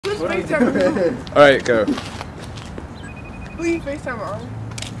FaceTime. Alright, go. Who you FaceTime on?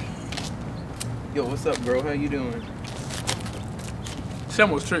 Yo, what's up, bro? How you doing?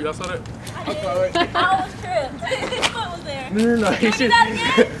 Sam was tricked. Y'all saw that? I was tripped. His foot was there. No. Can we do that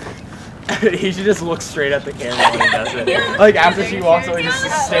again? He should just look straight at the camera when he does it. Like after she walks away, just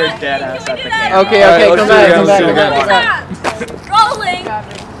stare dead ass at the camera. Okay, Alright, come let's back, do it come again, back. let's do it again. Rolling.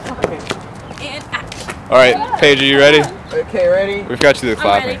 And action. Alright, Paige, are you ready? Okay, ready? We've got you to the I'm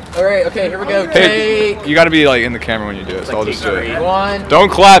clapping. ready. Alright, okay, here we go. Paige, you gotta be like in the camera when you do it, so I'll just do it. One. Don't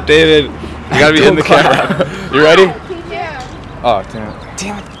clap, David. You gotta be in the camera. You ready? Yeah. Oh, damn it.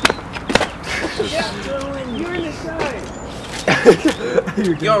 You're in the shot.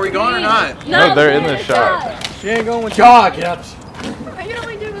 Yo, are we going or not? No, they're in the shot. She ain't going with Jog, get up. You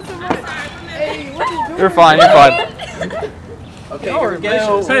only do this so much. Hey, what you doing? You're fine, you're fine. Okay, here we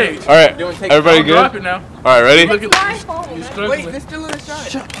go. Hey, Alright, Doing take- everybody don't drop good? it now. Alright, ready? Look at My fault. you Wait, struggling. they're still in the shot.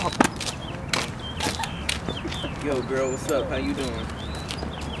 Shut up. Yo, girl, what's up? How you doing?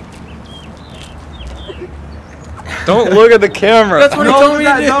 Don't look at the camera. That's what he told me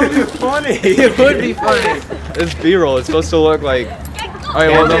to do. That would be funny. It would be funny. It's B-roll. It's supposed to look like. Alright,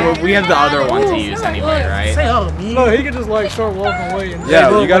 well then we have the other one to use anyway, right? No, he could just like start walking away. And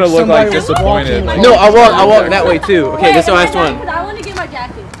Yeah, you gotta look like disappointed. Like, No, I'll walk that way too. Okay, this is the last one. I want to get my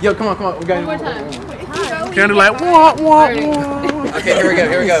jacket. Yo, come on. We got One more time. Kind of like wah wah wah. Okay,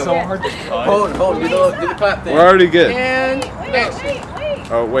 here we go. So hard to cut. Hold, do the clap thing. we're already good. And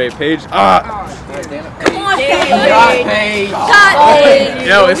Oh wait, Paige. Ah, God damn it. Come on, Paige. Shot, Shot, Paige.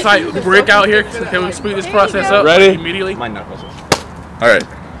 Yo, it's like break out here. Can we speed this process up? Ready? Immediately. My knuckles. all right.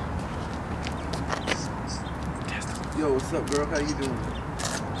 Yo, what's up, girl? How you doing?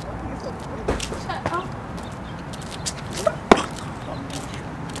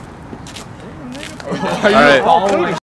 All right. Oh,